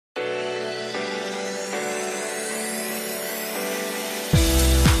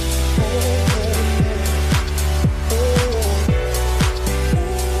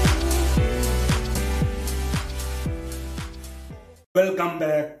Welcome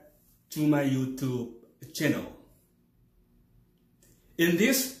back to my YouTube channel. In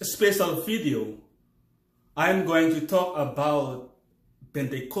this special video, I'm going to talk about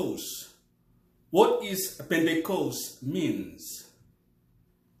Pentecost. What is Pentecost means?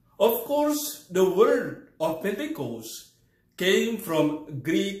 Of course, the word of Pentecost came from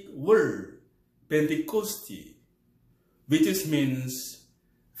Greek word Pentecosti, which means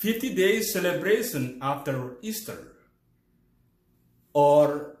 50 days celebration after Easter,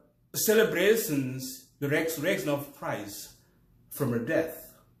 or celebrations the resurrection of Christ from the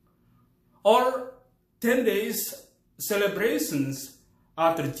death, or 10 days celebrations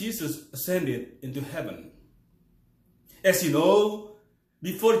after Jesus ascended into heaven. As you know,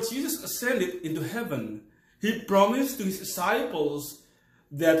 before Jesus ascended into heaven, he promised to his disciples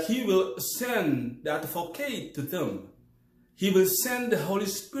that he will send the advocate to them. He will send the Holy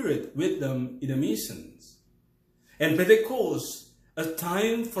Spirit with them in the missions. And Pentecost, a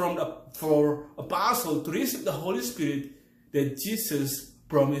time for apostles to receive the Holy Spirit that Jesus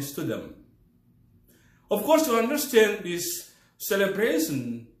promised to them. Of course, to understand this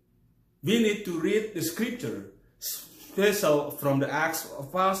celebration, we need to read the scripture, special from the Acts of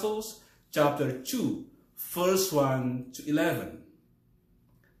Apostles, chapter 2, verse 1 to 11.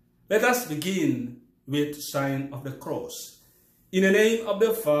 Let us begin with the sign of the cross. In the name of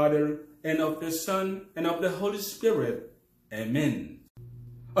the Father, and of the Son, and of the Holy Spirit. Amen.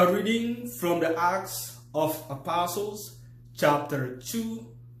 A reading from the Acts of Apostles, chapter 2,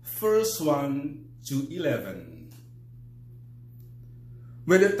 verse 1 to 11.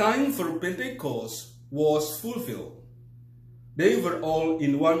 When the time for Pentecost was fulfilled, they were all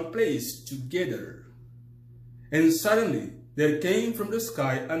in one place together. And suddenly there came from the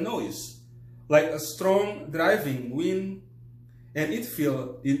sky a noise, like a strong driving wind, and it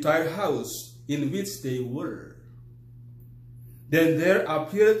filled the entire house in which they were. Then there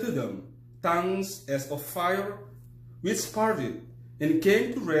appeared to them tongues as of fire, which parted and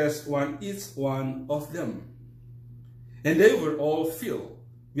came to rest on each one of them. And they were all filled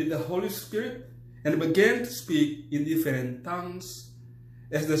with the Holy Spirit and began to speak in different tongues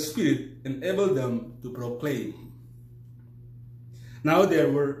as the Spirit enabled them to proclaim. Now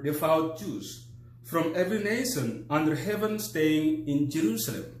there were devout Jews from every nation under heaven staying in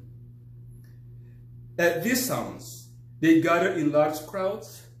Jerusalem. At these sounds, they gathered in large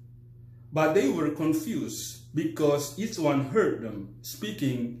crowds, but they were confused because each one heard them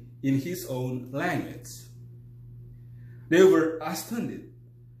speaking in his own language. They were astounded,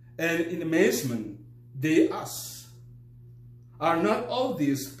 and in amazement they asked, "Are not all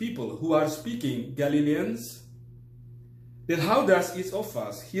these people who are speaking Galileans? Then how does each of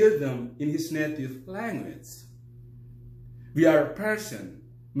us hear them in his native language? We are Persian,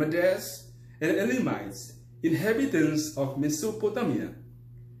 Medes, and Elamites, inhabitants of Mesopotamia,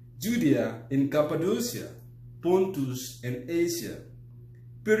 Judea and Cappadocia, Pontus and Asia,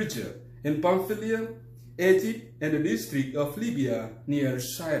 Persia and Pamphylia, Egypt and the district of Libya near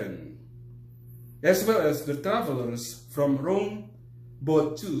Cyrene, as well as the travelers from Rome,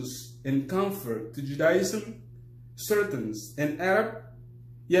 both Jews and convert to Judaism, Scythians and Arab,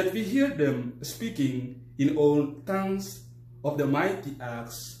 yet we hear them speaking in own tongues of the mighty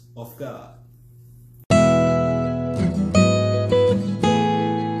acts of God."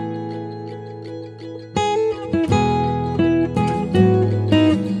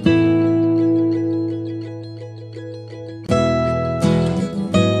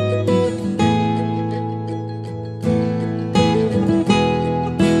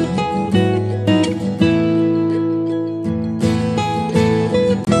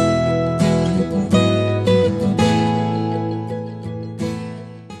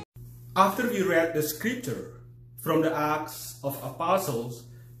 After we read the scripture from the Acts of Apostles,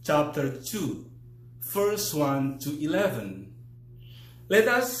 chapter 2, verse 1 to 11, let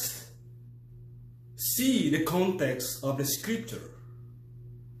us see the context of the scripture.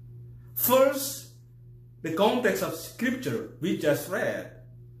 First, the context of scripture we just read.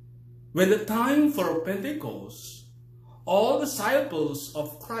 When the time for Pentecost, all the disciples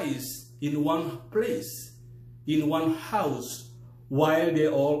of Christ in one place, in one house, while they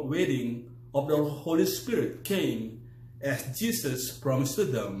all waiting of the Holy Spirit came as Jesus promised to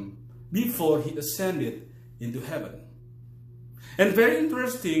them before he ascended into heaven. And very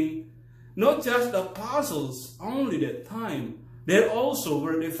interesting, not just the apostles only that time, there also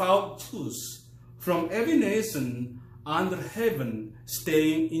were devout Jews from every nation under heaven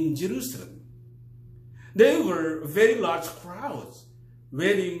staying in Jerusalem. They were very large crowds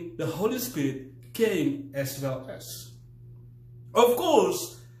waiting the Holy Spirit came as well as. Of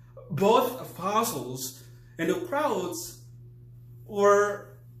course, both apostles and the crowds were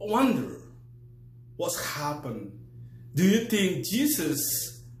wonder what's happened. Do you think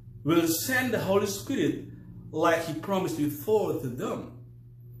Jesus will send the Holy Spirit like he promised before to them?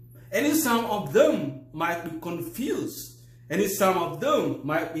 And some of them might be confused, and some of them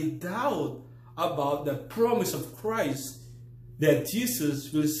might be doubt about the promise of Christ that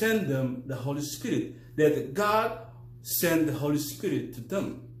Jesus will send them the Holy Spirit, that God sent the Holy Spirit to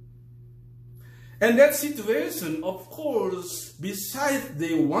them. And that situation, of course, besides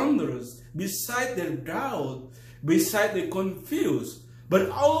their wonders, besides their doubt, besides their confused, but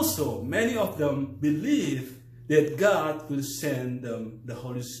also many of them believe that God will send them the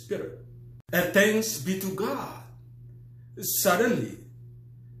Holy Spirit. And thanks be to God, suddenly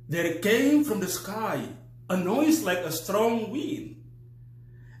there came from the sky a noise like a strong wind,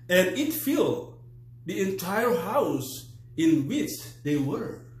 and it filled the entire house in which they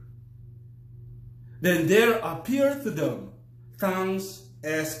were. Then there appeared to them tongues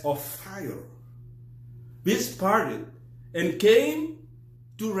as of fire, which parted and came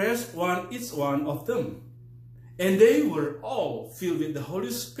to rest on each one of them. And they were all filled with the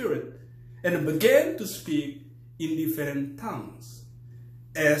Holy Spirit and began to speak in different tongues,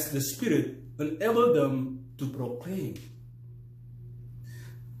 as the Spirit enabled them to proclaim.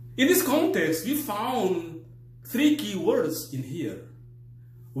 In this context, we found three key words in here: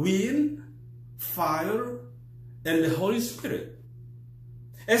 wind, fire, and the Holy Spirit.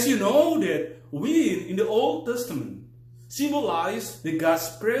 As you know that wind in the Old Testament symbolized the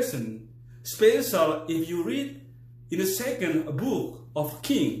God's presence, special if you read in the second book of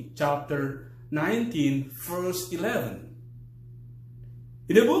Kings, chapter 19, verse 11.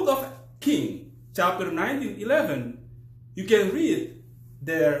 In the book of Kings, chapter 19, 11, you can read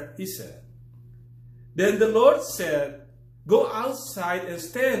there, he said, "Then the Lord said, go outside and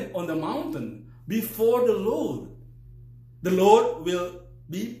stand on the mountain before the Lord. The Lord will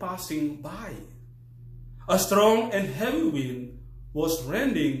be passing by." A strong and heavy wind was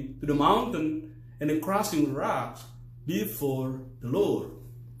rending to the mountain and crushing rocks before the Lord.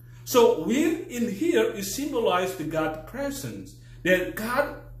 So wind in here is symbolized the God's presence, that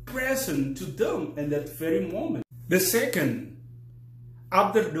God present to them at that very moment. The second,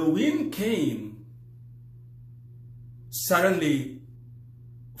 after the wind came, suddenly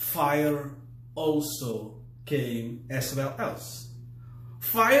fire also came as well as.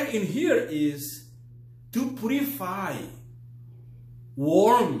 Fire in here is to purify,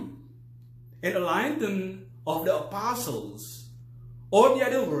 warm, and enlighten of the apostles, or in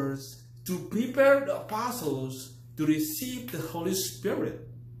other words, to prepare the apostles to receive the Holy Spirit.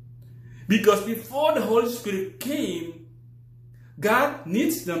 Because before the Holy Spirit came, God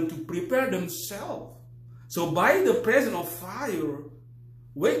needs them to prepare themselves. So by the presence of fire,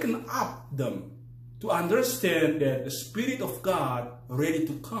 waken up them to understand that the Spirit of God ready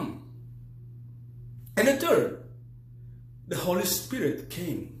to come. And the third, the Holy Spirit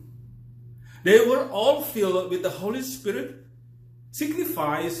came. They were all filled with the Holy Spirit,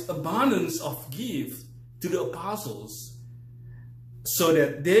 signifies abundance of gift to the apostles, so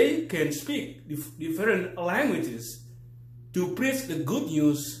that they can speak different languages to preach the good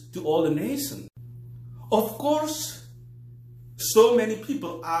news to all the nations. Of course, so many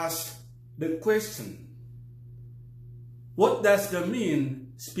people ask the question, what does that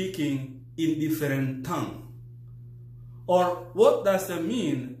mean, speaking in different tongue? Or what does that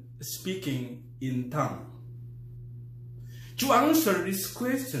mean, speaking in tongue? To answer this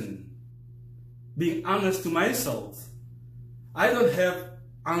question, being honest to myself, I don't have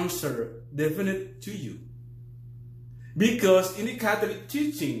answer definite to you. Because in the Catholic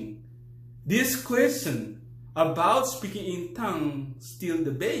teaching, this question about speaking in tongue still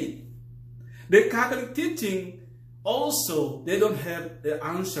debate. The Catholic teaching also, they don't have the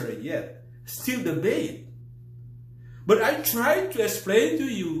answer yet, still debate. But I try to explain to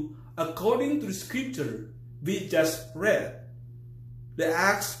you according to the scripture we just read, the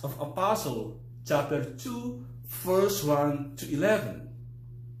Acts of Apostles, chapter 2, verse 1 to 11.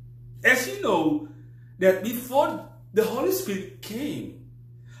 As you know, that before the Holy Spirit came,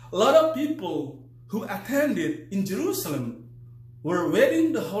 a lot of people who attended in Jerusalem were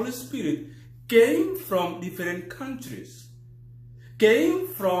waiting the Holy Spirit, came from different countries, came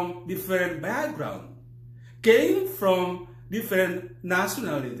from different backgrounds, came from different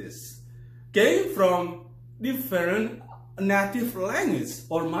nationalities, came from different native language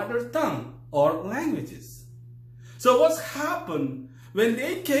or mother tongue or languages. So what's happened when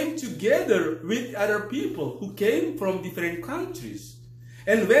they came together with other people who came from different countries?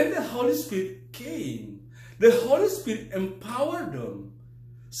 And when the Holy Spirit came, the Holy Spirit empowered them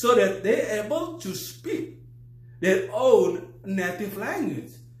so that they're able to speak their own native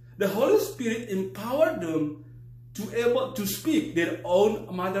language. The Holy Spirit empowered them to able to speak their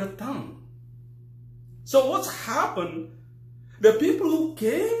own mother tongue. So what's happened? The people who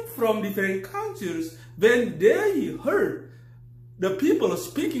came from different cultures, when they heard the people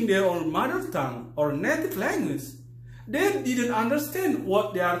speaking their own mother tongue or native language, they didn't understand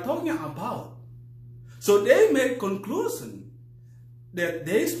what they are talking about. So they made conclusion that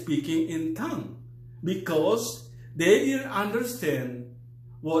they speaking in tongue because they didn't understand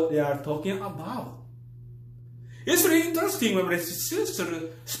what they are talking about. It's really interesting, my brothers and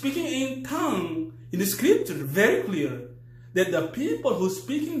sisters, speaking in tongue in the scripture, very clear that the people who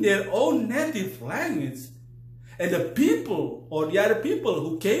speaking their own native language and the people or the other people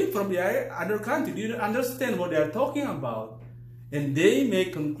who came from the other country didn't understand what they are talking about, and they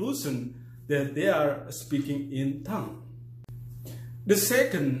make conclusion that they are speaking in tongue. The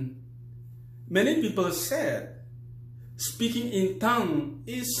second, many people said speaking in tongue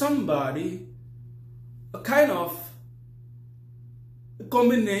is somebody a kind of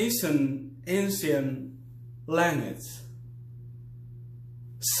combination ancient language.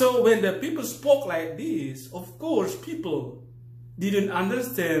 So when the people spoke like this, of course people didn't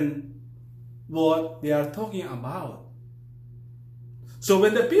understand what they are talking about. So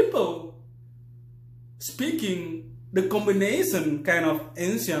when the people speaking the combination kind of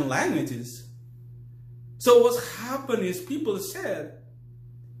ancient languages, so what happened is people said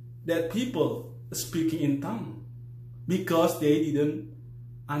that people speaking in tongue because they didn't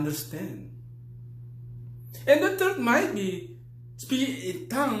understand. And the third might be speaking in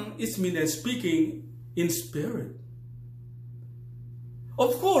tongue is mean that speaking in spirit.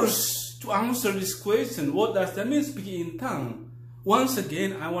 Of course, to answer this question, what does that mean, speaking in tongue? Once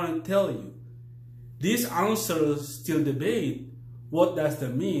again, I want to tell you, these answers still debate what does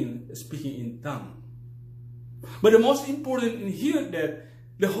that mean, speaking in tongue. But the most important in here that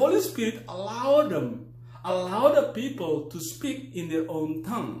the Holy Spirit allowed the people to speak in their own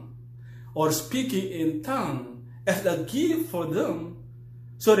tongue or speaking in tongue as a gift for them,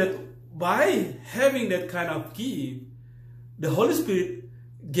 so that by having that kind of gift, the Holy Spirit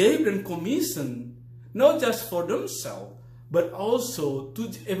gave them commission, not just for themselves, but also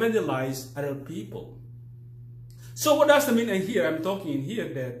to evangelize other people. So what does that mean in here? I'm talking in here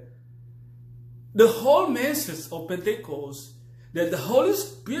that the whole message of Pentecost, that the Holy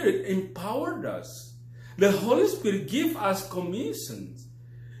Spirit empowered us. The Holy Spirit gave us commissions,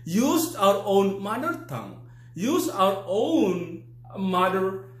 use our own mother tongue, use our own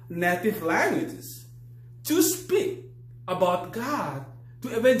mother native languages to speak about God, to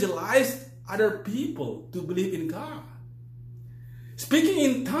evangelize other people to believe in God. Speaking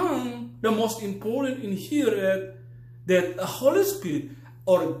in tongue, the most important in here is that the Holy Spirit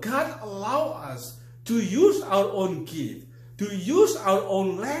or God allow us to use our own gift, to use our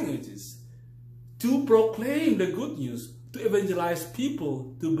own languages, to proclaim the good news, to evangelize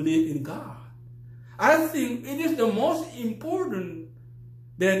people to believe in God. I think it is the most important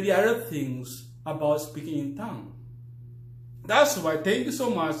than the other things about speaking in tongue. That's why thank you so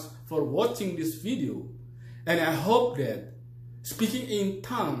much for watching this video. And I hope that speaking in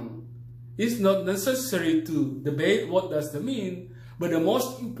tongue is not necessary to debate what does that mean, but the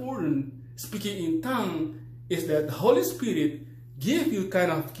most important speaking in tongue is that the Holy Spirit give you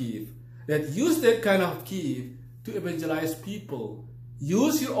kind of gift, that use that kind of gift to evangelize people.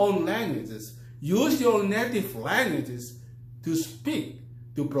 Use your own languages, use your own native languages to speak,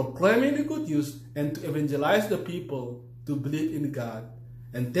 to proclaim the good news, and to evangelize the people to believe in God.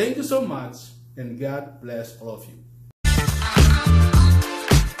 And thank you so much, and God bless all of you.